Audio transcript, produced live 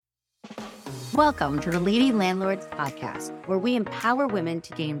Welcome to the Lady Landlords Podcast, where we empower women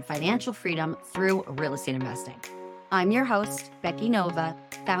to gain financial freedom through real estate investing. I'm your host, Becky Nova,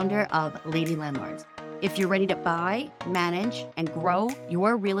 founder of Lady Landlords. If you're ready to buy, manage, and grow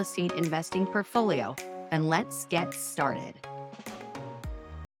your real estate investing portfolio, then let's get started.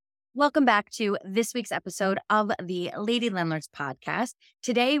 Welcome back to this week's episode of the Lady Landlords Podcast.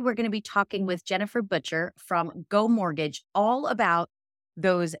 Today, we're going to be talking with Jennifer Butcher from Go Mortgage all about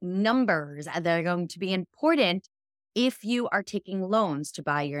those numbers that are going to be important if you are taking loans to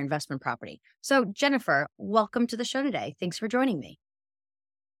buy your investment property. So, Jennifer, welcome to the show today. Thanks for joining me.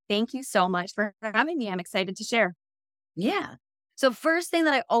 Thank you so much for having me. I'm excited to share. Yeah. So, first thing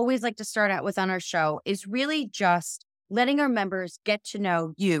that I always like to start out with on our show is really just letting our members get to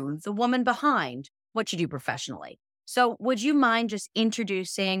know you, the woman behind what you do professionally. So, would you mind just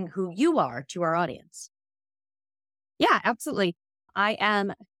introducing who you are to our audience? Yeah, absolutely. I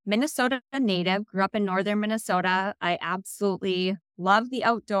am Minnesota native, grew up in northern Minnesota. I absolutely love the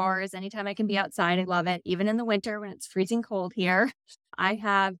outdoors. Anytime I can be outside, I love it, even in the winter when it's freezing cold here. I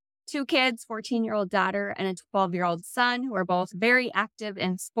have two kids, 14-year-old daughter and a 12-year-old son, who are both very active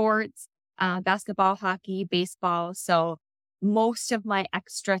in sports, basketball, hockey, baseball. So most of my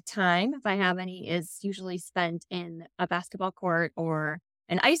extra time, if I have any, is usually spent in a basketball court or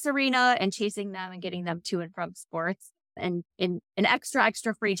an ice arena and chasing them and getting them to and from sports. And in an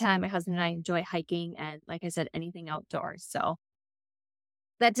extra free time, my husband and I enjoy hiking and, like I said, anything outdoors. So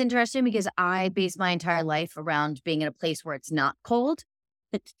That's interesting because I base my entire life around being in a place where it's not cold.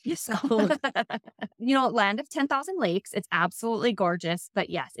 so, land of 10,000 lakes. It's absolutely gorgeous.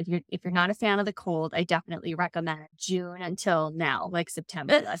 But yes, if you're not a fan of the cold, I definitely recommend June until now, like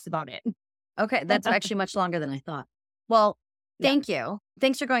September. That's about it. Okay, that's actually much longer than I thought. Well, thank you.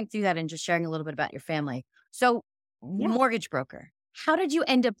 Thanks for going through that and just sharing a little bit about your family. So, mortgage broker, how did you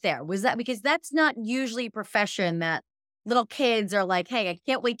end up there? Was that because that's not usually a profession that little kids are like, hey, I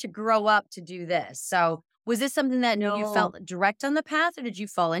can't wait to grow up to do this. So, was this something that you felt direct on the path, or did you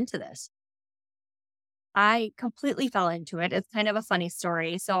fall into this? I completely fell into it. It's kind of a funny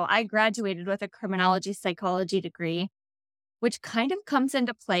story. So I graduated with a criminology psychology degree, which kind of comes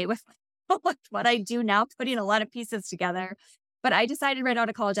into play with what I do now, putting a lot of pieces together. But I decided right out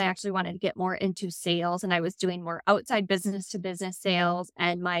of college, I actually wanted to get more into sales, and I was doing more outside business to business sales.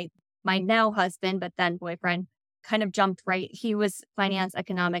 And my now husband, but then boyfriend, kind of jumped right. He was finance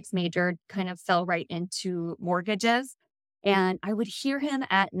economics major, kind of fell right into mortgages. And I would hear him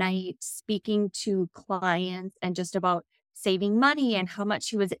at night speaking to clients and just about saving money and how much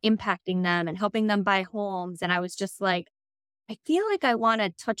he was impacting them and helping them buy homes. And I was just like, I feel like I want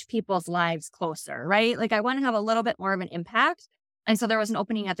to touch people's lives closer, right? Like I want to have a little bit more of an impact. And so there was an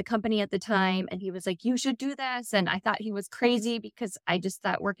opening at the company at the time, and he was like, you should do this. And I thought he was crazy because I just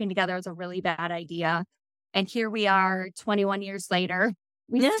thought working together was a really bad idea. And here we are 21 years later.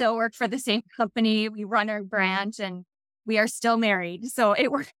 We still work for the same company. We run our branch and we are still married. So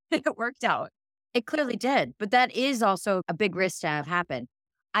it worked out. It clearly did, but that is also a big risk to have happen.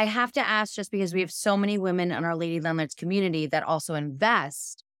 I have to ask, just because we have so many women in our Lady Landlords community that also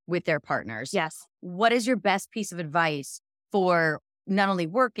invest with their partners. Yes. What is your best piece of advice for not only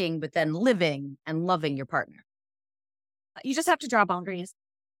working, but then living and loving your partner? You just have to draw boundaries,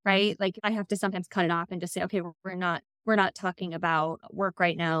 right? Like I have to sometimes cut it off and just say, okay, we're not talking about work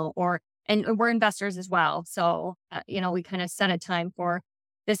right now, and we're investors as well. So, we kind of set a time for,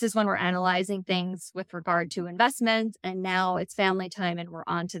 this is when we're analyzing things with regard to investments, and now it's family time and we're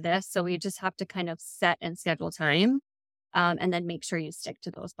on to this. So we just have to kind of set and schedule time, and then make sure you stick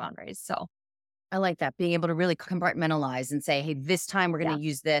to those boundaries. So I like that, being able to really compartmentalize and say, hey, this time we're going to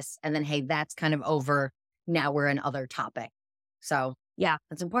use this. And then, hey, that's kind of over. Now we're in other topic. So yeah,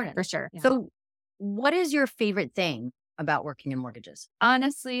 that's important. for sure. Yeah. So what is your favorite thing about working in mortgages?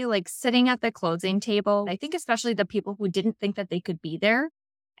 Honestly, like sitting at the closing table, I think especially the people who didn't think that they could be there,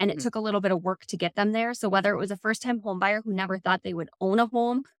 and it took a little bit of work to get them there. So whether it was a first-time home buyer who never thought they would own a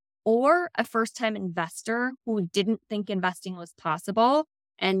home, or a first-time investor who didn't think investing was possible,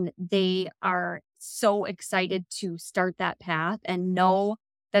 and they are so excited to start that path and know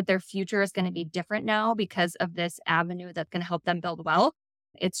that their future is going to be different now because of this avenue that's going to help them build wealth.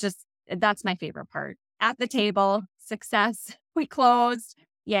 That's my favorite part. At the table, success, we closed,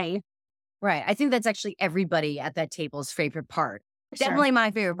 yay. Right. I think that's actually everybody at that table's favorite part. Definitely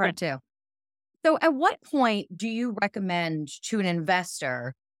my favorite part too. So at what point do you recommend to an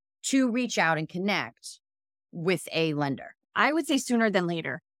investor to reach out and connect with a lender? I would say sooner than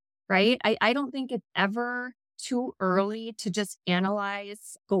later, right? I don't think it's ever too early to just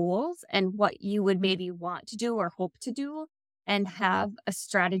analyze goals and what you would maybe want to do or hope to do, and have a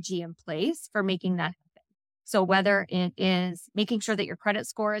strategy in place for making that happen. So whether it is making sure that your credit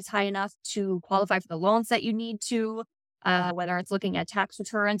score is high enough to qualify for the loans that you need to, whether it's looking at tax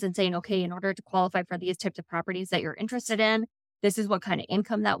returns and saying, okay, in order to qualify for these types of properties that you're interested in, this is what kind of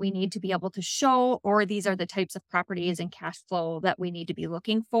income that we need to be able to show, or these are the types of properties and cash flow that we need to be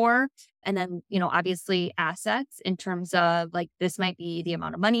looking for. And then, obviously assets in terms of like, this might be the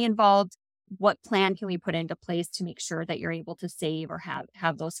amount of money involved. What plan can we put into place to make sure that you're able to save or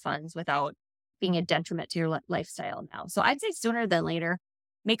have those funds without being a detriment to your lifestyle now? So I'd say sooner than later,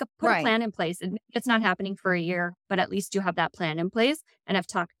 put a Right. plan in place. And it's not happening for a year, but at least you have that plan in place. And I've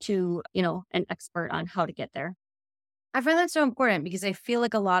talked to, an expert on how to get there. I find that so important because I feel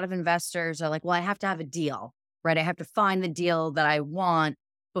like a lot of investors are like, well, I have to have a deal, right? I have to find the deal that I want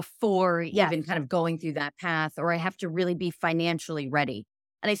before Yes. even kind of going through that path, or I have to really be financially ready.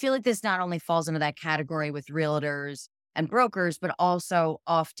 And I feel like this not only falls into that category with realtors and brokers, but also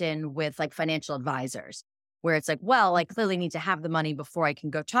often with like financial advisors, where it's like, well, I clearly need to have the money before I can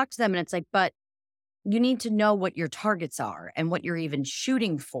go talk to them. And it's like, but you need to know what your targets are and what you're even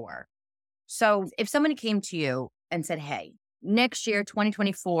shooting for. So if somebody came to you and said, hey, next year,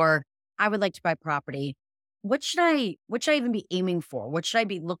 2024, I would like to buy property. What should I even be aiming for? What should I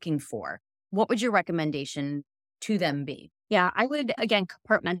be looking for? What would your recommendation to them be? Yeah, I would again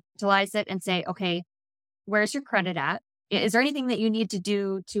compartmentalize it and say, okay, where's your credit at? Is there anything that you need to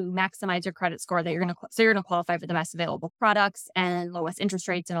do to maximize your credit score that you're going to qualify for the best available products and lowest interest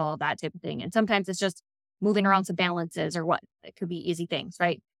rates and all of that type of thing? And sometimes it's just moving around some balances or what it could be easy things,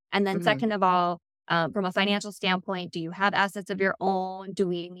 right? And then Mhm. second of all, from a financial standpoint, do you have assets of your own? Do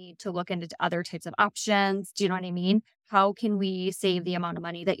we need to look into other types of options? Do you know what I mean? How can we save the amount of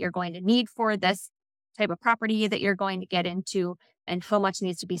money that you're going to need for this type of property that you're going to get into, and how much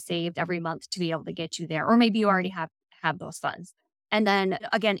needs to be saved every month to be able to get you there? Or maybe you already have those funds. And then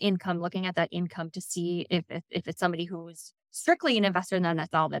again, income, looking at that income to see if it's somebody who's strictly an investor and then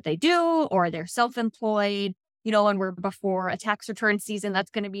that's all that they do, or they're self-employed, and we're before a tax return season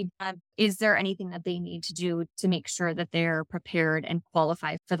that's going to be done. Is there anything that they need to do to make sure that they're prepared and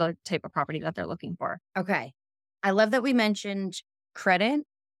qualify for the type of property that they're looking for? Okay. I love that we mentioned credit,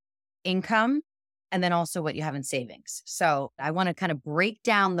 income, and then also what you have in savings. So I want to kind of break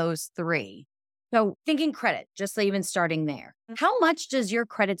down those three. So thinking credit, just even starting there, how much does your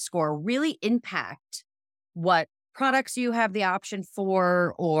credit score really impact what products you have the option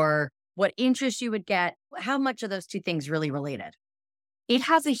for or what interest you would get? How much are those two things really related? It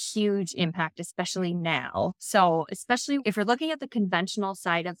has a huge impact, especially now. So, especially if you're looking at the conventional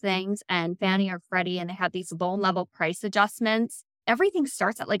side of things and Fannie or Freddie, and they have these loan level price adjustments, everything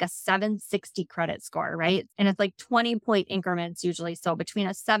starts at like a 760 credit score, right? And it's like 20-point increments usually. So, between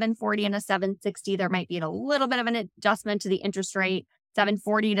a 740 and a 760, there might be a little bit of an adjustment to the interest rate,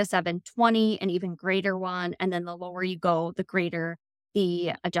 740 to 720, an even greater one. And then the lower you go, the greater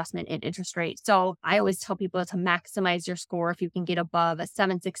the adjustment in interest rate. So I always tell people to maximize your score. If you can get above a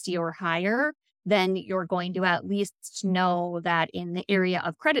 760 or higher, then you're going to at least know that in the area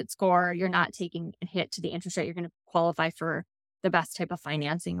of credit score, you're not taking a hit to the interest rate. You're going to qualify for the best type of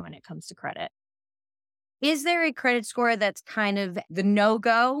financing when it comes to credit. Is there a credit score that's kind of the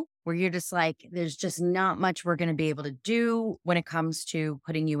no-go where you're just like, there's just not much we're going to be able to do when it comes to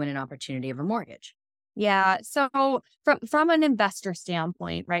putting you in an opportunity of a mortgage? Yeah. So from an investor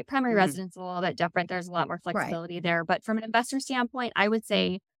standpoint, right? Primary Mhm. residence is a little bit different. There's a lot more Right. flexibility there. But from an investor standpoint, I would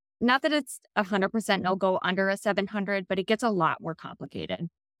say not that it's 100% no go under a 700, but it gets a lot more complicated,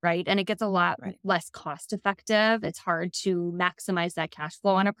 right? And it gets a lot Right. less cost effective. It's hard to maximize that cash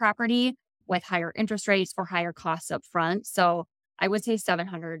flow on a property with higher interest rates or higher costs up front. So I would say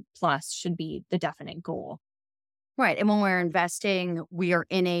 700 plus should be the definite goal. Right. And when we're investing, we are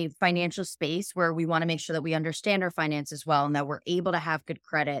in a financial space where we want to make sure that we understand our finances well and that we're able to have good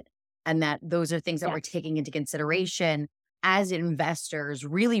credit and that those are things that Yeah. we're taking into consideration as investors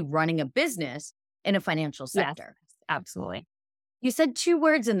really running a business in a financial Yes, sector. absolutely. You said two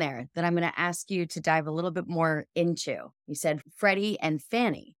words in there that I'm going to ask you to dive a little bit more into. You said Freddie and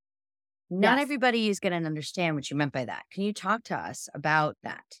Fannie. Not Yes. everybody is going to understand what you meant by that. Can you talk to us about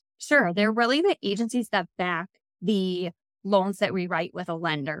that? Sure. They're really the agencies that back the loans that we write with a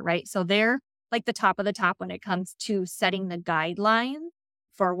lender, right? So they're like the top of the top when it comes to setting the guideline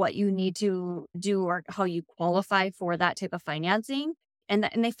for what you need to do or how you qualify for that type of financing. And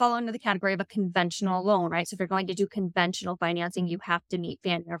they fall under the category of a conventional loan, right? So if you're going to do conventional financing, you have to meet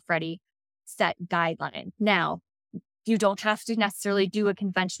Fannie or Freddie set guideline. Now, you don't have to necessarily do a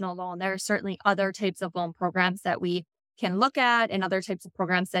conventional loan. There are certainly other types of loan programs that we can look at, and other types of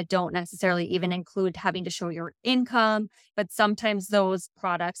programs that don't necessarily even include having to show your income. But sometimes those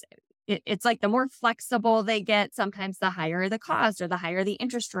products, it's like the more flexible they get, sometimes the higher the cost or the higher the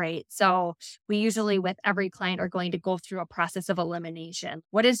interest rate. So we usually, with every client, are going to go through a process of elimination.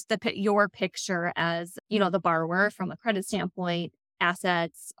 What is your picture as, the borrower from a credit standpoint,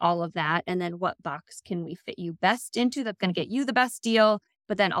 assets, all of that? And then what box can we fit you best into that's going to get you the best deal,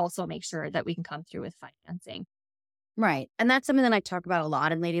 but then also make sure that we can come through with financing. Right. And that's something that I talk about a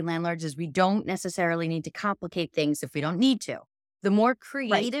lot in Lady Landlords is we don't necessarily need to complicate things if we don't need to. The more Right.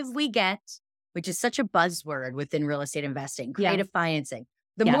 creative we get, which is such a buzzword within real estate investing, Yeah. creative financing,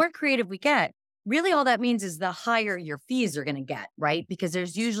 the Yeah. more creative we get, really all that means is the higher your fees are going to get, right? Because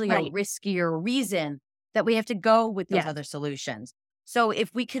there's usually a Right. riskier reason that we have to go with those Yeah. other solutions. So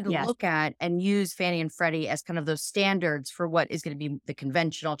if we could Yes. look at and use Fannie and Freddie as kind of those standards for what is going to be the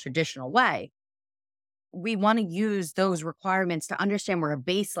conventional, traditional way, we want to use those requirements to understand where a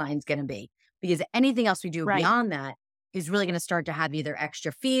baseline is going to be, because anything else we do Right. beyond that is really going to start to have either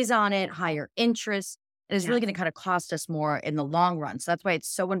extra fees on it, higher interest, and it's really Yes. going to kind of cost us more in the long run. So that's why it's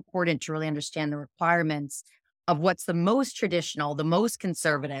so important to really understand the requirements of what's the most traditional, the most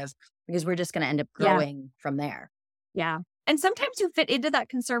conservative, because we're just going to end up Yeah. growing from there. Yeah. And sometimes you fit into that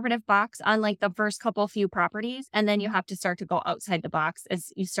conservative box on like the first few properties, and then you have to start to go outside the box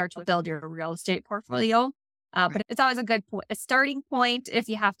as you start to build your real estate portfolio. But it's always a starting point if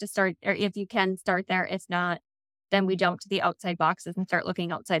you have to start, or if you can start there. If not, then we jump to the outside boxes and start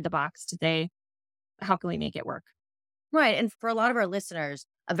looking outside the box to say, how can we make it work? Right. And for a lot of our listeners,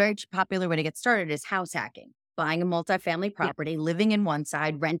 a very popular way to get started is house hacking, buying a multifamily Yeah. property, living in one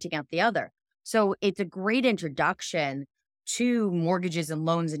side, renting out the other. So it's a great introduction to mortgages and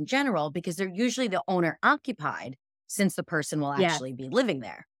loans in general, because they're usually the owner occupied, since the person will Yeah. actually be living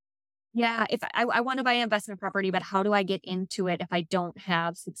there. Yeah. If I want to buy an investment property, but how do I get into it if I don't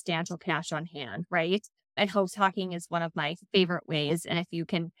have substantial cash on hand? Right. And house hacking is one of my favorite ways. And if you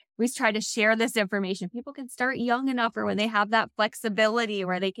can, we try to share this information. People can start young enough, or when they have that flexibility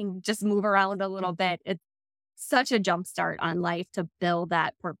where they can just move around a little bit. It's such a jump start on life to build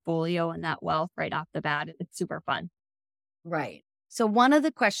that portfolio and that wealth right off the bat. It's super fun. Right. So one of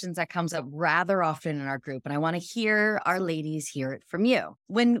the questions that comes up rather often in our group, and I want to hear our ladies hear it from you.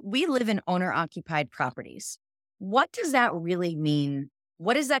 When we live in owner occupied properties, what does that really mean?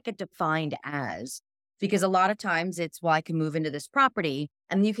 What does that get defined as? Because a lot of times it's, well, I can move into this property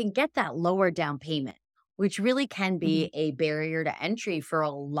and you can get that lower down payment, which really can be a barrier to entry for a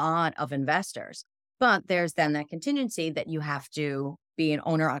lot of investors. But there's then that contingency that you have to be an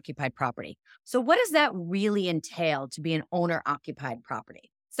owner occupied property. So what does that really entail to be an owner occupied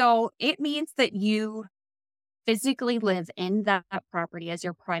property? So it means that you physically live in that property as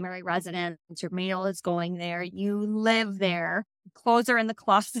your primary residence. Your mail is going there. You live there. Clothes are in the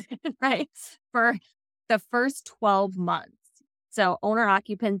closet, right? For the first 12 months. So owner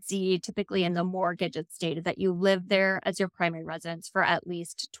occupancy, typically in the mortgage, it's stated that you live there as your primary residence for at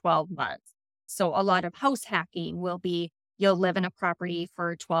least 12 months. So a lot of house hacking will be, you'll live in a property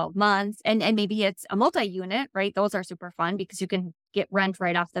for 12 months and maybe it's a multi-unit, right? Those are super fun because you can get rent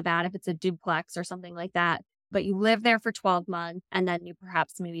right off the bat if it's a duplex or something like that. But you live there for 12 months and then you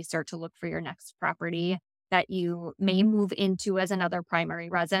perhaps maybe start to look for your next property that you may move into as another primary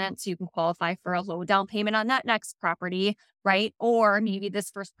residence. So you can qualify for a low down payment on that next property, right? Or maybe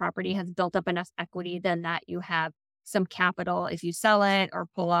this first property has built up enough equity then that you have some capital if you sell it or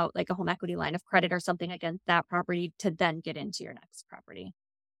pull out like a home equity line of credit or something against that property to then get into your next property.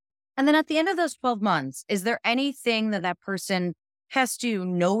 And then at the end of those 12 months, is there anything that that person has to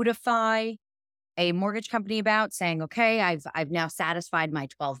notify a mortgage company about, saying, okay, I've now satisfied my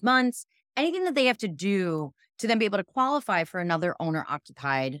 12 months, anything that they have to do to then be able to qualify for another owner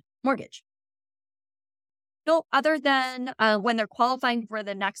occupied mortgage? No, other than when they're qualifying for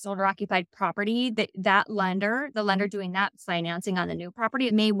the next owner occupied property, the lender doing that financing on the new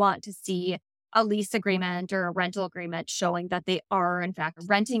property may want to see a lease agreement or a rental agreement showing that they are in fact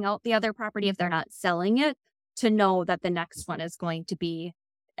renting out the other property if they're not selling it, to know that the next one is going to be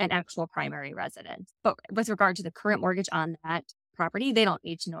an actual primary residence. But with regard to the current mortgage on that property, they don't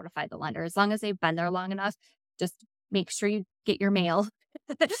need to notify the lender. As long as they've been there long enough, just make sure you get your mail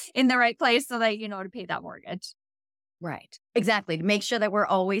in the right place so that you know to pay that mortgage. Right. Exactly. To make sure that we're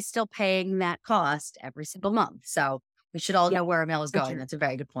always still paying that cost every single month. So we should all know where our mail is For going. sure. That's a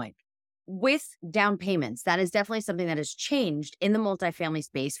very good point. With down payments, that is definitely something that has changed in the multifamily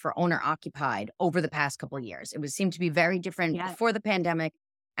space for owner occupied over the past couple of years. It would seem to be very different Yeah. before the pandemic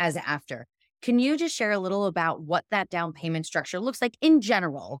as after. Can you just share a little about what that down payment structure looks like in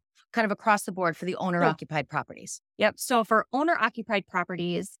general kind of across the board for the owner occupied properties? Yep. So for owner occupied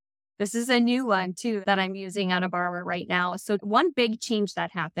properties, this is a new one too that I'm using on a borrower right now. So one big change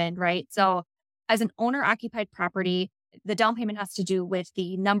that happened, right? So as an owner occupied property, the down payment has to do with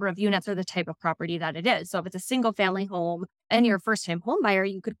the number of units or the type of property that it is. So if it's a single family home and you're a first time home buyer,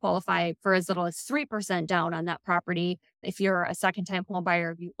 you could qualify for as little as 3% down on that property. If you're a second time home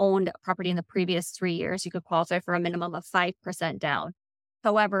buyer, if you owned a property in the previous 3 years, you could qualify for a minimum of 5% down.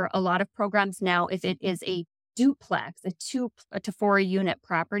 However, a lot of programs now, if it is a duplex, a 2 to 4 unit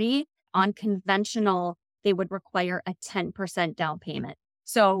property on conventional, they would require a 10% down payment.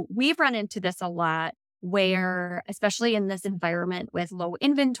 So we've run into this a lot where, especially in this environment with low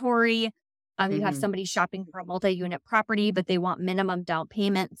inventory, you have somebody shopping for a multi-unit property, but they want minimum down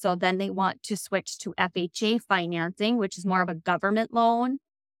payment. So then they want to switch to FHA financing, which is more of a government loan,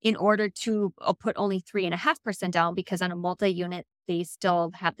 in order to put only 3.5% down, because on a multi-unit, they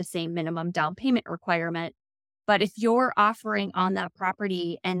still have the same minimum down payment requirement. But if you're offering on that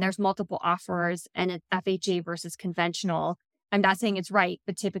property and there's multiple offers and it's FHA versus conventional, I'm not saying it's right,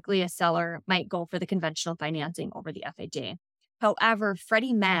 but typically a seller might go for the conventional financing over the FHA. However,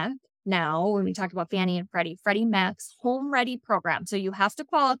 Freddie Mac now, when we talked about Fannie and Freddie Mac's Home Ready program. So you have to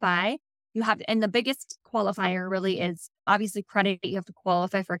qualify. And the biggest qualifier really is obviously credit. You have to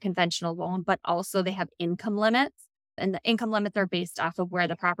qualify for a conventional loan, but also they have income limits. And the income limits are based off of where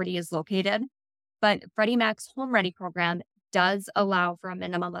the property is located. But Freddie Mac's Home Ready program does allow for a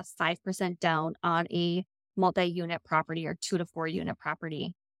minimum of 5% down on a multi-unit property or 2 to 4 unit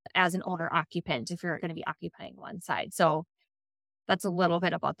property as an owner occupant if you're going to be occupying one side. So that's a little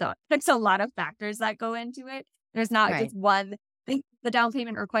bit about there's a lot of factors that go into it. There's not just one thing, the down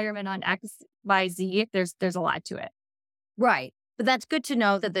payment requirement on X, Y, Z. There's a lot to it. Right. But that's good to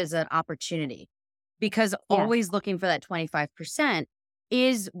know that there's an opportunity, because always looking for that 25%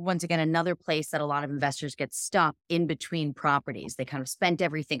 is, once again, another place that a lot of investors get stuck in between properties. They kind of spent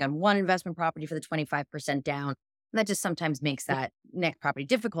everything on one investment property for the 25% down. And that just sometimes makes that next property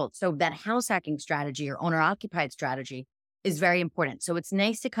difficult. So that house hacking strategy or owner occupied strategy is very important. So it's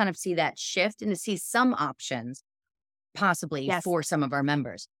nice to kind of see that shift and to see some options possibly for some of our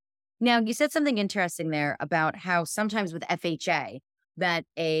members. Now, you said something interesting there about how sometimes with FHA that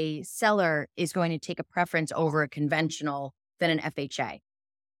a seller is going to take a preference over a conventional than an FHA.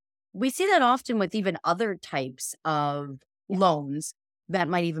 We see that often with even other types of loans that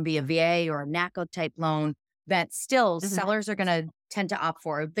might even be a VA or a NACO type loan that still sellers are going to tend to opt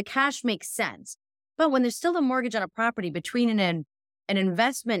for. The cash makes sense. But when there's still a mortgage on a property between an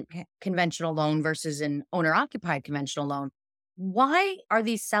investment conventional loan versus an owner-occupied conventional loan, why are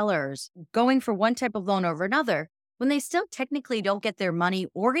these sellers going for one type of loan over another when they still technically don't get their money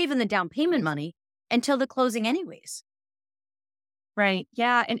or even the down payment money until the closing anyways? Right.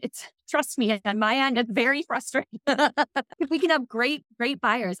 Yeah. And trust me, on my end, it's very frustrating. We can have great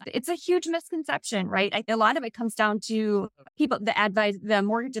buyers. It's a huge misconception, right? A lot of it comes down to people, the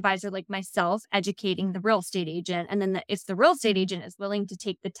mortgage advisor like myself, educating the real estate agent. And then if the real estate agent is willing to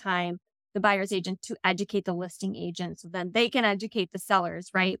take the time, the buyer's agent, to educate the listing agent, so then they can educate the sellers,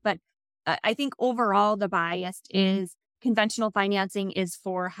 right? But I think overall, the bias is conventional financing is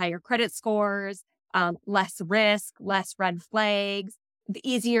for higher credit scores, less risk, less red flags, the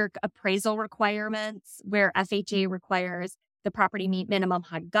easier appraisal requirements, where FHA requires the property meet minimum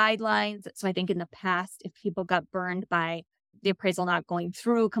HUD guidelines. So I think in the past, if people got burned by the appraisal not going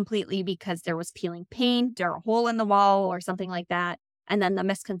through completely because there was peeling paint or a hole in the wall or something like that, and then the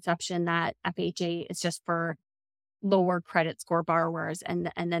misconception that FHA is just for lower credit score borrowers,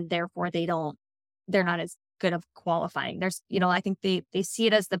 and then therefore they're not as good of qualifying. I think they see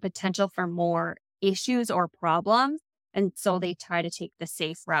it as the potential for more issues or problems. And so they try to take the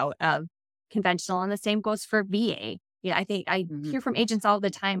safe route of conventional. And the same goes for VA. Yeah, I think I hear from agents all the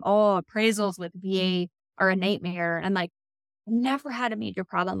time, appraisals with VA are a nightmare. I'm like, never had a major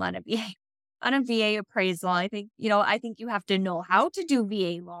problem on a VA. On a VA appraisal, I think you have to know how to do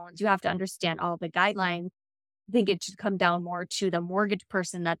VA loans. You have to understand all the guidelines. I think it should come down more to the mortgage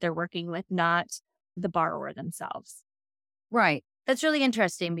person that they're working with, not the borrower themselves. Right. That's really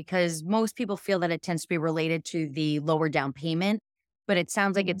interesting, because most people feel that it tends to be related to the lower down payment, but it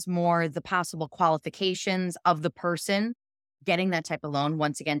sounds like it's more the possible qualifications of the person getting that type of loan.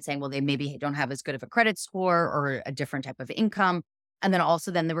 Once again, saying, well, they maybe don't have as good of a credit score or a different type of income. And then also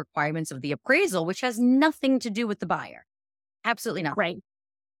then the requirements of the appraisal, which has nothing to do with the buyer. Absolutely not. Right.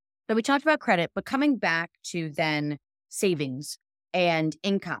 So we talked about credit, but coming back to then savings and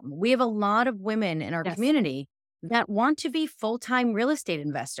income, we have a lot of women in our community that want to be full-time real estate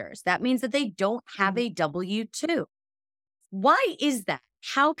investors. That means that they don't have a W-2. Why is that?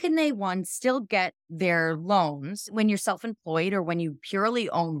 how can they, one, still get their loans when you're self-employed or when you purely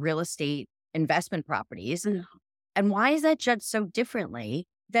own real estate investment properties? Mm. And why is that judged so differently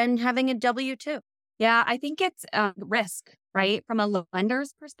than having a W-2? Yeah, I think it's risk, right? From a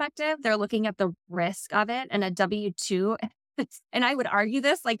lender's perspective, they're looking at the risk of it and a W-2. And I would argue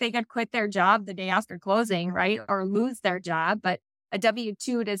this, like they could quit their job the day after closing, right? Or lose their job. But a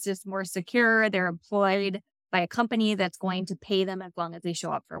W-2 is just more secure. They're employed by a company that's going to pay them as long as they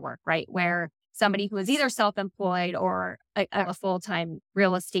show up for work, right? Where somebody who is either self-employed or a full-time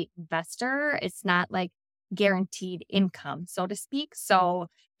real estate investor, it's not like guaranteed income, so to speak. So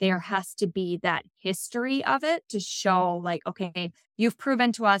there has to be that history of it to show like, okay, you've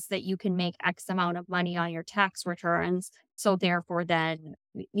proven to us that you can make X amount of money on your tax returns. So therefore, then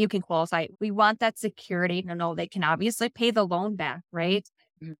you can qualify. We want that security to know they can obviously pay the loan back, right?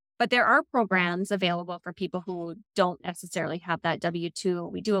 Mhm. But there are programs available for people who don't necessarily have that W-2.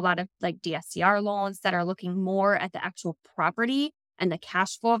 We do a lot of like DSCR loans that are looking more at the actual property and the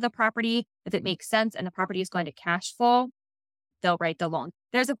cash flow of the property. If it makes sense and the property is going to cash flow, they'll write the loan.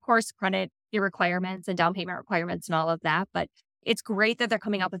 There's, of course, credit requirements and down payment requirements and all of that. But it's great that they're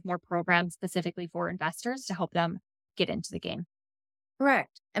coming up with more programs specifically for investors to help them get into the game.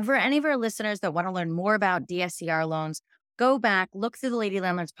 Correct. And for any of our listeners that want to learn more about DSCR loans, go back, look through the Lady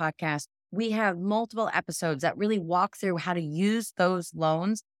Landlords podcast. We have multiple episodes that really walk through how to use those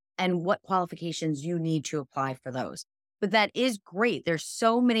loans and what qualifications you need to apply for those. But that is great. There's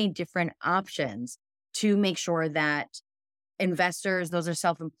so many different options to make sure that investors, those are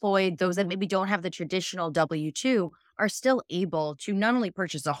self-employed, those that maybe don't have the traditional W-2 are still able to not only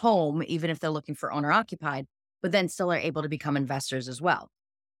purchase a home, even if they're looking for owner occupied, but then still are able to become investors as well.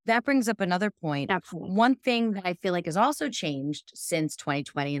 That brings up another point. Absolutely. One thing that I feel like has also changed since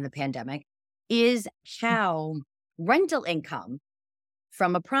 2020 and the pandemic is how rental income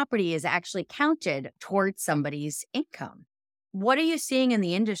from a property is actually counted towards somebody's income. What are you seeing in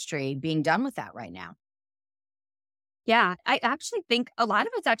the industry being done with that right now? Yeah, I actually think a lot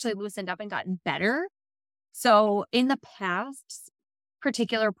of it's actually loosened up and gotten better. So in the past,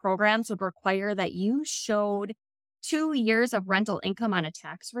 particular programs would require that you showed 2 years of rental income on a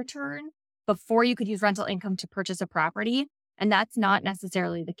tax return before you could use rental income to purchase a property. And that's not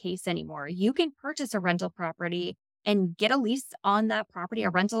necessarily the case anymore. You can purchase a rental property and get a lease on that property, a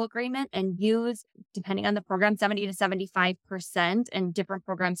rental agreement, and use, depending on the program, 70 to 75%, and different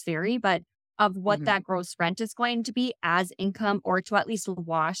programs vary, but of what that gross rent is going to be as income, or to at least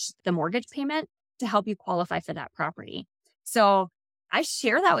wash the mortgage payment to help you qualify for that property. So I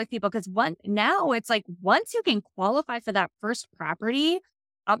share that with people because now it's like once you can qualify for that first property,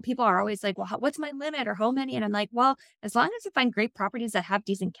 people are always like, well, what's my limit or how many? And I'm like, well, as long as you find great properties that have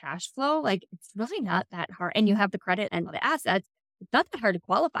decent cash flow, like it's really not that hard. And you have the credit and the assets, it's not that hard to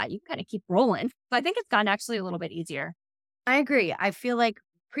qualify. You kind of keep rolling. So I think it's gotten actually a little bit easier. I agree. I feel like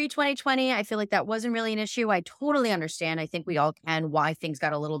pre-2020, I feel like that wasn't really an issue. I totally understand. I think we all can why things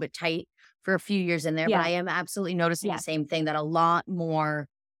got a little bit tight for a few years in there, but Yeah. I am absolutely noticing Yeah. the same thing, that a lot more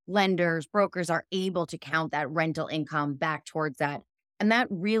lenders, brokers are able to count that rental income back towards that. And that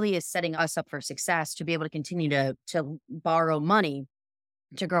really is setting us up for success to be able to continue to borrow money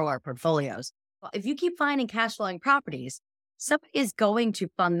to grow our portfolios. Well, if you keep finding cash flowing properties, somebody is going to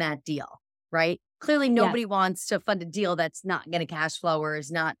fund that deal, right? Clearly, Yes. nobody wants to fund a deal that's not going to cash flow or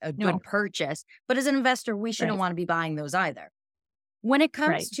is not a good No. purchase. But as an investor, we shouldn't Right. want to be buying those either. When it comes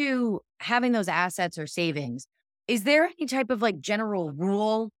Right. to having those assets or savings, is there any type of like general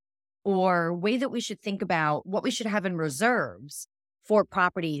rule or way that we should think about what we should have in reserves for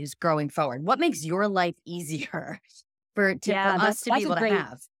properties growing forward? What makes your life easier for Yeah, us to be able to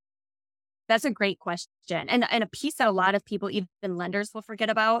have? That's a great question. And a piece that a lot of people, even lenders, will forget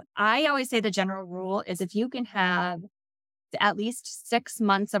about. I always say the general rule is if you can have at least 6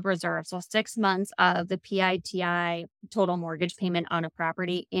 months of reserve, so 6 months of the PITI total mortgage payment on a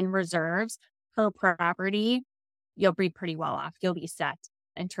property in reserves per property, you'll be pretty well off. You'll be set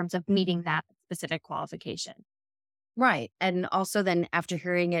in terms of meeting that specific qualification. Right. And also then after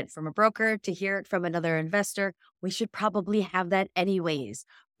hearing it from a broker to hear it from another investor, we should probably have that anyways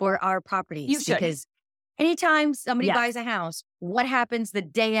for our properties. You should. Because anytime somebody Yes. buys a house, what happens the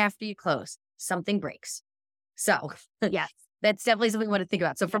day after you close? Something breaks. So Yes. that's definitely something we want to think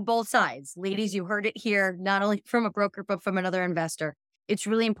about. So from both sides, ladies, you heard it here, not only from a broker, but from another investor. It's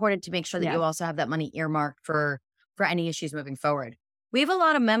really important to make sure that Yeah. you also have that money earmarked for any issues moving forward. We have a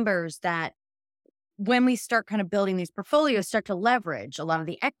lot of members that when we start kind of building these portfolios, start to leverage a lot of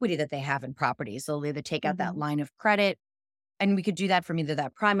the equity that they have in properties. So they'll either take out that Mhm. line of credit, and we could do that from either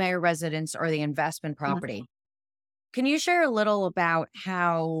that primary residence or the investment property. Can you share a little about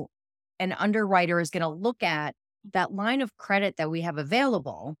how an underwriter is going to look at that line of credit that we have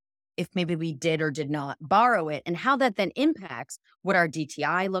available, if maybe we did or did not borrow it, and how that then impacts what our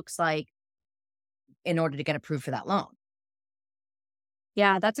DTI looks like in order to get approved for that loan?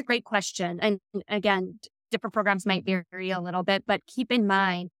 Yeah, that's a great question. And again, different programs might vary a little bit, but keep in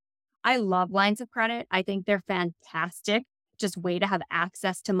mind, I love lines of credit. I think they're fantastic. Just way to have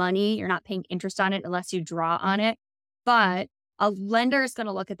access to money. You're not paying interest on it unless you draw on it. But a lender is going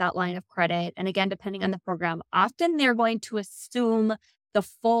to look at that line of credit. And again, depending on the program, often they're going to assume the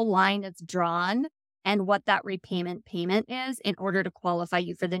full line is drawn and what that repayment payment is in order to qualify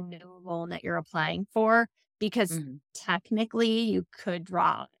you for the new loan that you're applying for. Because technically you could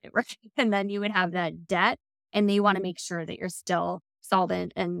draw it, right? And then you would have that debt, and they want to make sure that you're still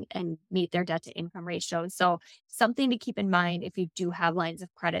solvent and meet their debt to income ratio. So something to keep in mind if you do have lines of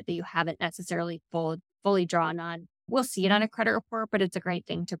credit that you haven't necessarily fully drawn on. We'll see it on a credit report, but it's a great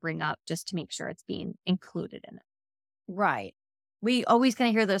thing to bring up just to make sure it's being included in it. Right. We always kind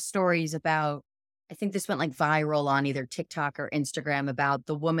of hear those stories about, I think this went like viral on either TikTok or Instagram, about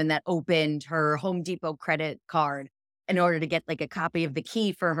the woman that opened her Home Depot credit card in order to get like a copy of the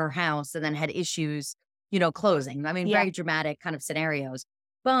key for her house and then had issues, closing. I mean, very dramatic kind of scenarios.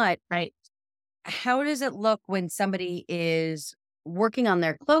 But right. How does it look when somebody is working on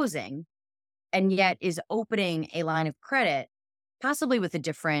their closing and yet is opening a line of credit, possibly with a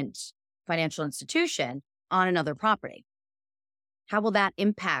different financial institution on another property? How will that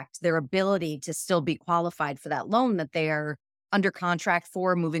impact their ability to still be qualified for that loan that they're under contract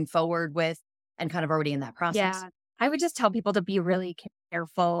for, moving forward with, and kind of already in that process? Yeah. I would just tell people to be really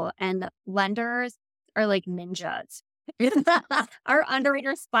careful. And lenders are like ninjas. Our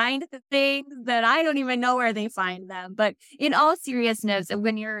underwriters find the things that I don't even know where they find them. But in all seriousness,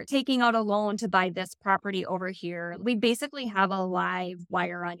 when you're taking out a loan to buy this property over here, we basically have a live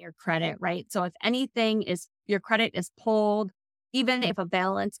wire on your credit, right? So if anything is, your credit is pulled, even if a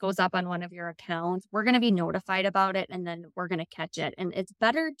balance goes up on one of your accounts, we're going to be notified about it, and then we're going to catch it. And it's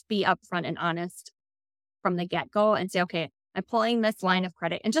better to be upfront and honest from the get-go and say, okay, I'm pulling this line of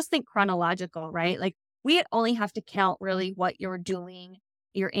credit, and just think chronological, right? Like, we only have to count really what you're doing,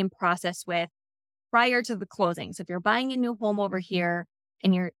 you're in process with prior to the closing. So if you're buying a new home over here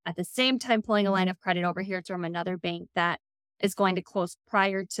and you're at the same time pulling a line of credit over here from another bank that is going to close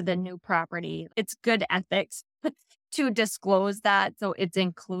prior to the new property, it's good ethics to disclose that so it's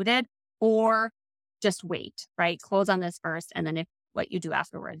included, or just wait, right? Close on this first, and then if what you do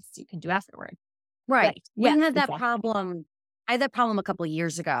afterwards, you can do afterward. Right. We had that problem. I had that problem a couple of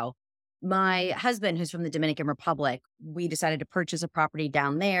years ago. My husband, who's from the Dominican Republic, we decided to purchase a property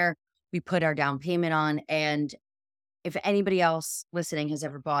down there. We put our down payment on. And if anybody else listening has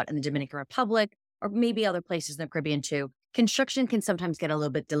ever bought in the Dominican Republic, or maybe other places in the Caribbean too, construction can sometimes get a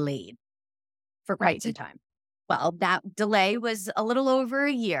little bit delayed for quite some time. Well, that delay was a little over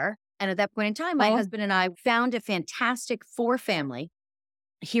a year. And at that point in time, my husband and I found a fantastic 4-family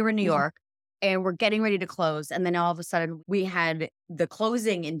here in New York, and we're getting ready to close. And then all of a sudden we had the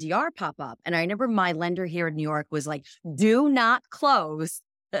closing in DR pop up. And I remember my lender here in New York was like, do not close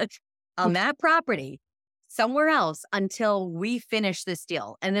on that property somewhere else until we finish this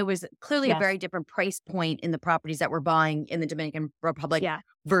deal. And there was clearly a very different price point in the properties that we're buying in the Dominican Republic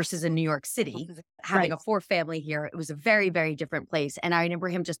versus in New York City. Having a 4-family here, it was a very, very different place. And I remember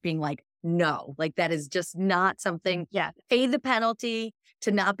him just being like, no, like that is just not something, pay the penalty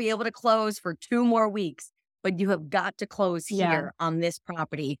to not be able to close for 2 more weeks, but you have got to close here on this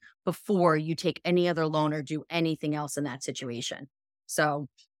property before you take any other loan or do anything else in that situation. So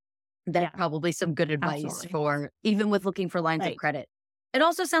that's probably some good advice for even with looking for lines of credit. It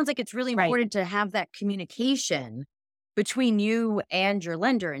also sounds like it's really important to have that communication between you and your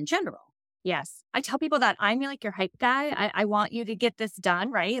lender in general. Yes. I tell people that I'm like your hype guy. I want you to get this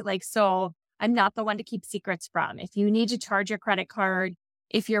done, right? Like, so I'm not the one to keep secrets from. If you need to charge your credit card,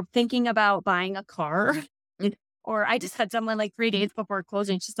 if you're thinking about buying a car, or I just had someone like 3 days before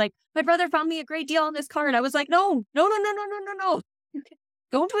closing, she's like, my brother found me a great deal on this car. And I was like, no.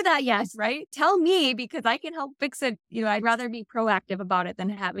 Don't do that yet, right? Tell me, because I can help fix it. I'd rather be proactive about it than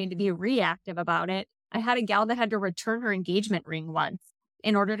having to be reactive about it. I had a gal that had to return her engagement ring once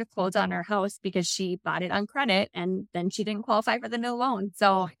in order to close on her house because she bought it on credit and then she didn't qualify for the new loan.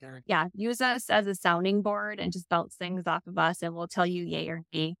 So use us as a sounding board and just bounce things off of us, and we'll tell you yay or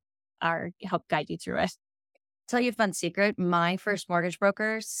nay, or help guide you through it. Tell you a fun secret. My first mortgage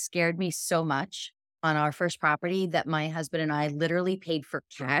broker scared me so much on our first property that my husband and I literally paid for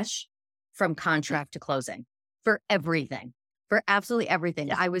cash from contract to closing for everything, for absolutely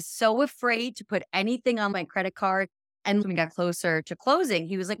everything. I was so afraid to put anything on my credit card And when we got closer to closing,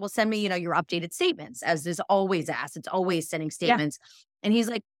 he was like, well, send me, your updated statements, as is always asked. It's always sending Yeah. statements. And he's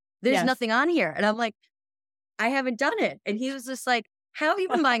like, there's Yes. nothing on here. And I'm like, I haven't done it. And he was just like, how have you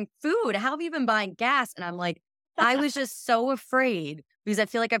been buying food? How have you been buying gas? And I'm like, I was just so afraid because I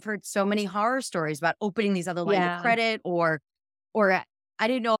feel like I've heard so many horror stories about opening these other lines of Yeah. credit or I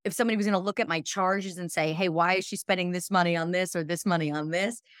didn't know if somebody was going to look at my charges and say, hey, why is she spending this money on this or this money on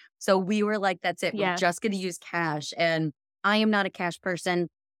this? So we were like, that's it. We're Yes. just going to use cash. And I am not a cash person.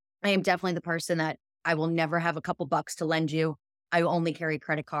 I am definitely the person that I will never have a couple bucks to lend you. I only carry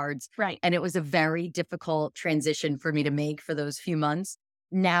credit cards. Right. And it was a very difficult transition for me to make for those few months.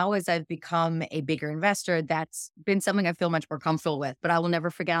 Now, as I've become a bigger investor, that's been something I feel much more comfortable with. But I will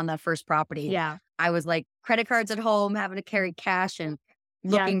never forget on that first property. Yeah. I was like credit cards at home, having to carry cash and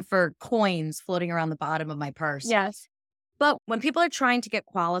Yes. looking for coins floating around the bottom of my purse. Yes. But when people are trying to get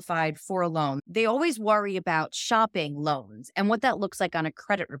qualified for a loan, they always worry about shopping loans and what that looks like on a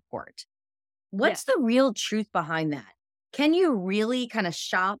credit report. What's the real truth behind that? Can you really kind of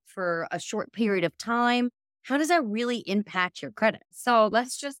shop for a short period of time? How does that really impact your credit? So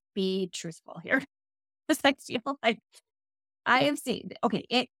let's just be truthful here. I feel like I have seen,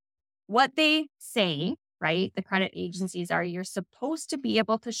 what they say, right? The credit agencies are, you're supposed to be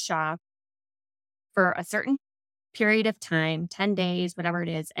able to shop for a certain period of time, 10 days, whatever it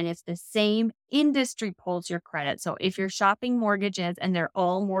is. And if the same industry pulls your credit, so if you're shopping mortgages and they're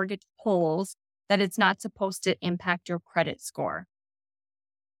all mortgage pulls, that it's not supposed to impact your credit score.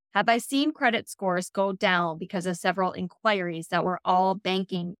 Have I seen credit scores go down because of several inquiries that were all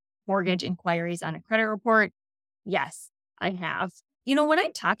banking mortgage inquiries on a credit report? Yes, I have. When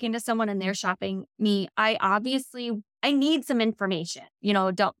I'm talking to someone and they're shopping me, I need some information.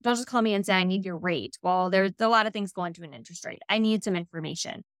 Don't just call me and say, I need your rate. Well, there's a lot of things going to an interest rate. I need some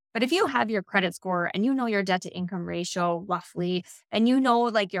information. But if you have your credit score and your debt to income ratio roughly, and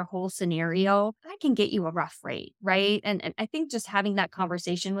like your whole scenario, I can get you a rough rate, right? And I think just having that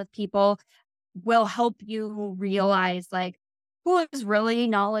conversation with people will help you realize like who is really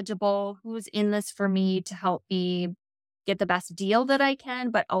knowledgeable, who's in this for me to help me get the best deal that I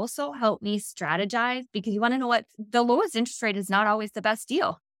can, but also help me strategize, because you want to know what the lowest interest rate is not always the best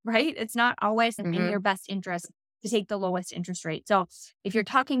deal, right? It's not always in your best interest to take the lowest interest rate. So if you're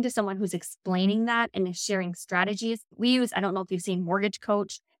talking to someone who's explaining that and is sharing strategies, I don't know if you've seen Mortgage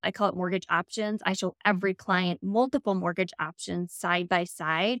Coach. I call it mortgage options. I show every client multiple mortgage options side by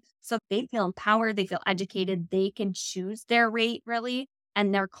side. So they feel empowered, they feel educated, they can choose their rate really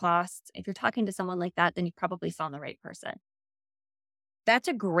and their costs. If you're talking to someone like that, then you probably found the right person. That's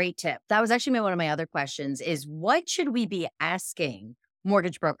a great tip. That was actually one of my other questions is what should we be asking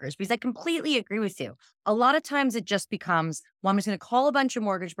mortgage brokers? Because I completely agree with you. A lot of times it just becomes, well, I'm just going to call a bunch of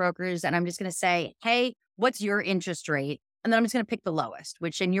mortgage brokers and I'm just going to say, hey, what's your interest rate? And then I'm just going to pick the lowest,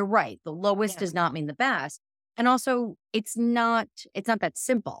 and you're right. The lowest does not mean the best. And also it's not that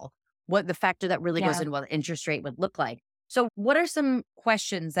simple. What the factor that really goes into what interest rate would look like. So what are some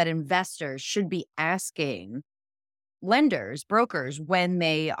questions that investors should be asking lenders, brokers, when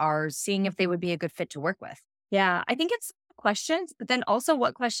they are seeing if they would be a good fit to work with? Yeah, I think it's questions, but then also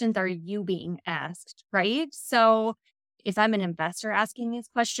what questions are you being asked, right? So if I'm an investor asking these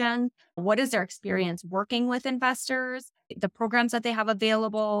questions, what is their experience working with investors, the programs that they have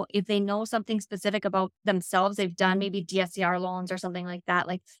available? If they know something specific about themselves, they've done maybe DSCR loans or something like that,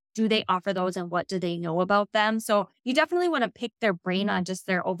 like do they offer those and what do they know about them? So you definitely want to pick their brain on just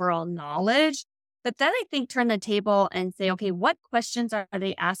their overall knowledge. But then I think turn the table and say, okay, what questions are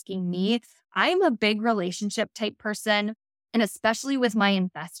they asking me? I'm a big relationship type person. And especially with my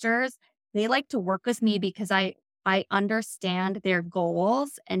investors, they like to work with me because I understand their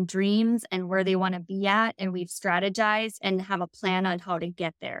goals and dreams and where they want to be at. And we've strategized and have a plan on how to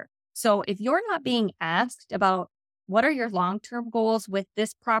get there. So if you're not being asked about what are your long-term goals with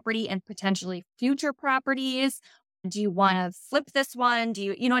this property and potentially future properties, do you want to flip this one?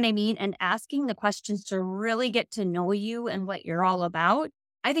 You know what I mean? And asking the questions to really get to know you and what you're all about.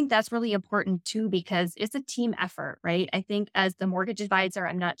 I think that's really important too, because it's a team effort, right? I think as the mortgage advisor,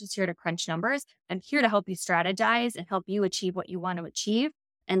 I'm not just here to crunch numbers. I'm here to help you strategize and help you achieve what you want to achieve.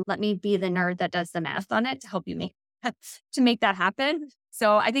 And let me be the nerd that does the math on it to help you make that happen.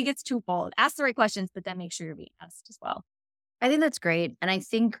 So I think it's twofold. Ask the right questions, but then make sure you're being asked as well. I think that's great. And I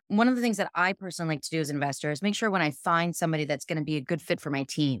think one of the things that I personally like to do as an investor is make sure when I find somebody that's going to be a good fit for my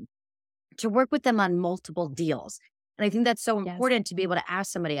team, to work with them on multiple deals. And I think that's so important to be able to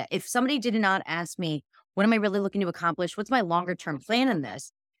ask somebody. If somebody did not ask me, what am I really looking to accomplish? What's my longer term plan in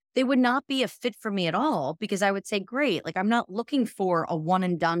this? They would not be a fit for me at all, because I would say, great, like I'm not looking for a one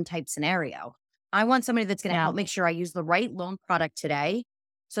and done type scenario. I want somebody that's going to Yeah. help make sure I use the right loan product today.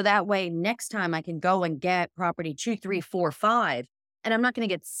 So that way, next time I can go and get property 2, 3, 4, 5, and I'm not going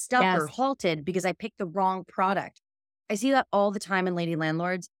to get stuck or Yes. halted because I picked the wrong product. I see that all the time in Lady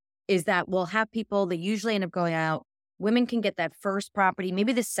Landlords is that we'll have people that usually end up going out. Women can get that first property,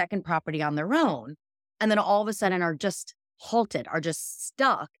 maybe the second property on their own, and then all of a sudden are just halted, are just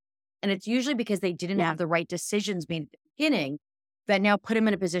stuck. And it's usually because they didn't Yeah. have the right decisions made at the beginning that now put them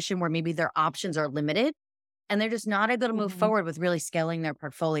in a position where maybe their options are limited and they're just not able to move Mhm. forward with really scaling their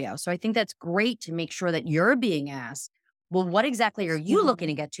portfolio. So I think that's great to make sure that you're being asked, well, what exactly are you looking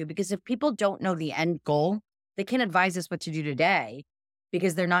to get to? Because if people don't know the end goal, they can't advise us what to do today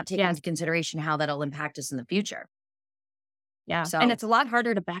because they're not taking Yes. into consideration how that'll impact us in the future. Yeah. And So it's a lot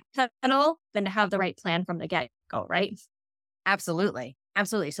harder to backpedal than to have the right plan from the get-go, right? absolutely.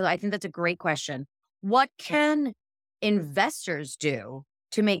 Absolutely. So I think that's a great question. What can investors do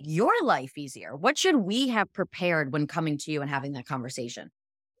to make your life easier? What should we have prepared when coming to you and having that conversation?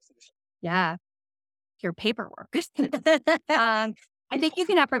 Yeah. Your paperwork. I think you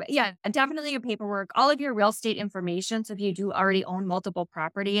can have, yeah, definitely your paperwork, all of your real estate information. So if you do already own multiple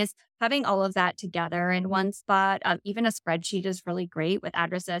properties, having all of that together in one spot, even a spreadsheet is really great with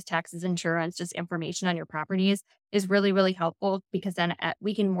addresses, taxes, insurance, just information on your properties is really, really helpful because then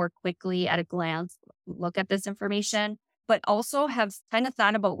we can more quickly at a glance look at this information, but also have kind of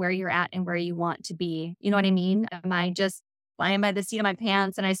thought about where you're at and where you want to be. You know what I mean? Am I just flying by the seat of my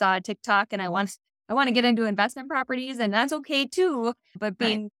pants and I saw a TikTok and I want to get into investment properties and that's okay too. But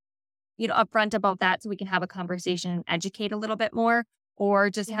Right. being, upfront about that so we can have a conversation and educate a little bit more, or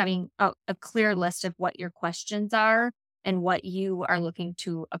just having a clear list of what your questions are and what you are looking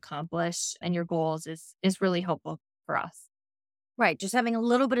to accomplish and your goals is really helpful for us. Right. Just having a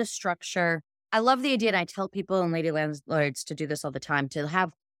little bit of structure. I love the idea. And I tell people in Lady Landlords to do this all the time, to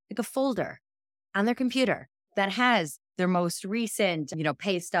have like a folder on their computer that has their most recent,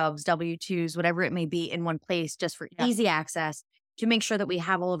 pay stubs, W-2s, whatever it may be in one place just for Yeah. easy access to make sure that we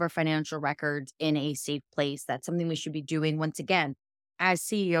have all of our financial records in a safe place. That's something we should be doing once again as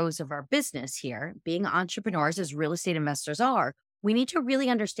CEOs of our business here, being entrepreneurs as real estate investors are. We need to really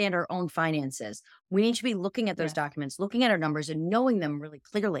understand our own finances. We need to be looking at those Yeah. documents, looking at our numbers and knowing them really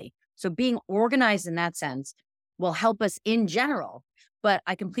clearly. So being organized in that sense will help us in general. But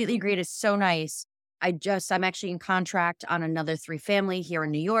I completely agree. It is so nice. I'm actually in contract on another 3-family here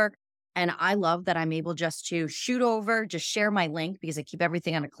in New York. And I love that I'm able just to shoot over, just share my link because I keep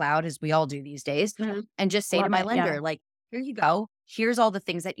everything on a cloud as we all do these days. Mhm. And just say to Love my it. Yeah. lender, like, here you go. Here's all the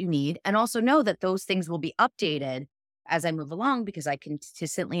things that you need. And also know that those things will be updated as I move along because I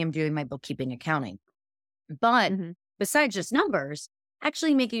consistently am doing my bookkeeping accounting. But Mhm. besides just numbers,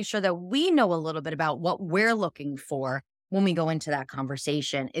 actually making sure that we know a little bit about what we're looking for when we go into that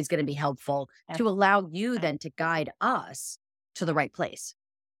conversation is going to be helpful Yeah. to allow you then to guide us to the right place.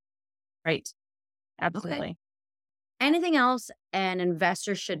 Right. Absolutely. Anything else an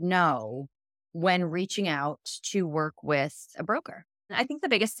investor should know when reaching out to work with a broker? I think the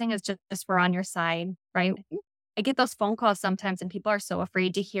biggest thing is just we're on your side, right? I get those phone calls sometimes and people are so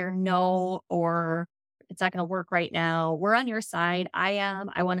afraid to hear no or it's not going to work right now. We're on your side. I am.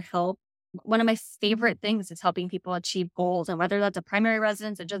 I want to help. One of my favorite things is helping people achieve goals, and whether that's a primary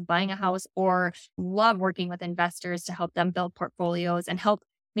residence or just buying a house, or love working with investors to help them build portfolios and help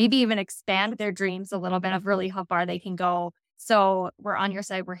maybe even expand their dreams a little bit of really how far they can go. So we're on your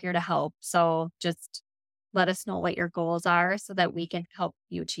side. We're here to help. So just let us know what your goals are so that we can help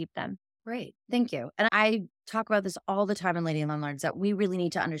you achieve them. Great. Thank you. And I talk about this all the time in Lady Landlords that we really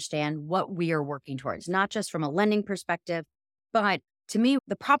need to understand what we are working towards, not just from a lending perspective, but to me,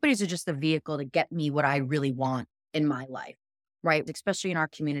 the properties are just the vehicle to get me what I really want in my life, right? Especially in our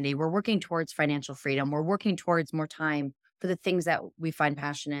community, we're working towards financial freedom. We're working towards more time for the things that we find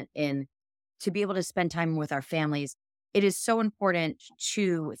passionate in, to be able to spend time with our families. It is so important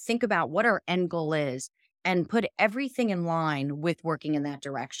to think about what our end goal is and put everything in line with working in that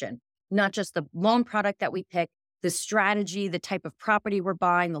direction. Not just the loan product that we pick, the strategy, the type of property we're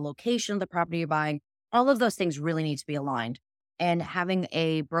buying, the location of the property you're buying, all of those things really need to be aligned. And having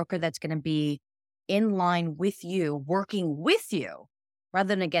a broker that's going to be in line with you, working with you rather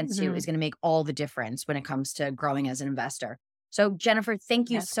than against you is going to make all the difference when it comes to growing as an investor. So Jennifer, thank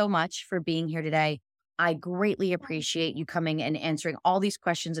you Yes. so much for being here today. I greatly appreciate you coming and answering all these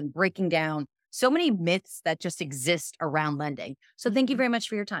questions and breaking down so many myths that just exist around lending. So thank you very much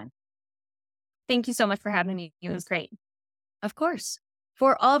for your time. Thank you so much for having me. It was great. Of course.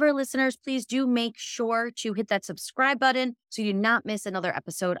 For all of our listeners, please do make sure to hit that subscribe button so you do not miss another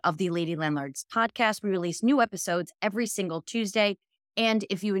episode of the Lady Landlords podcast. We release new episodes every single Tuesday. And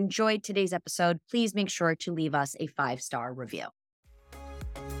if you enjoyed today's episode, please make sure to leave us a 5-star review.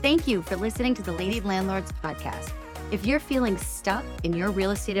 Thank you for listening to the Lady Landlords podcast. If you're feeling stuck in your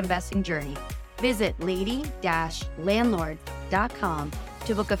real estate investing journey, visit lady-landlord.com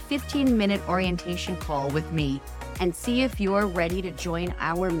to book a 15-minute orientation call with me and see if you're ready to join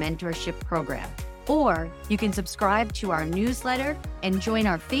our mentorship program. Or you can subscribe to our newsletter and join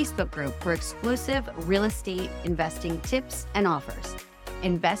our Facebook group for exclusive real estate investing tips and offers.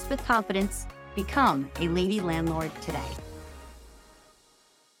 Invest with confidence. Become a Lady Landlord today.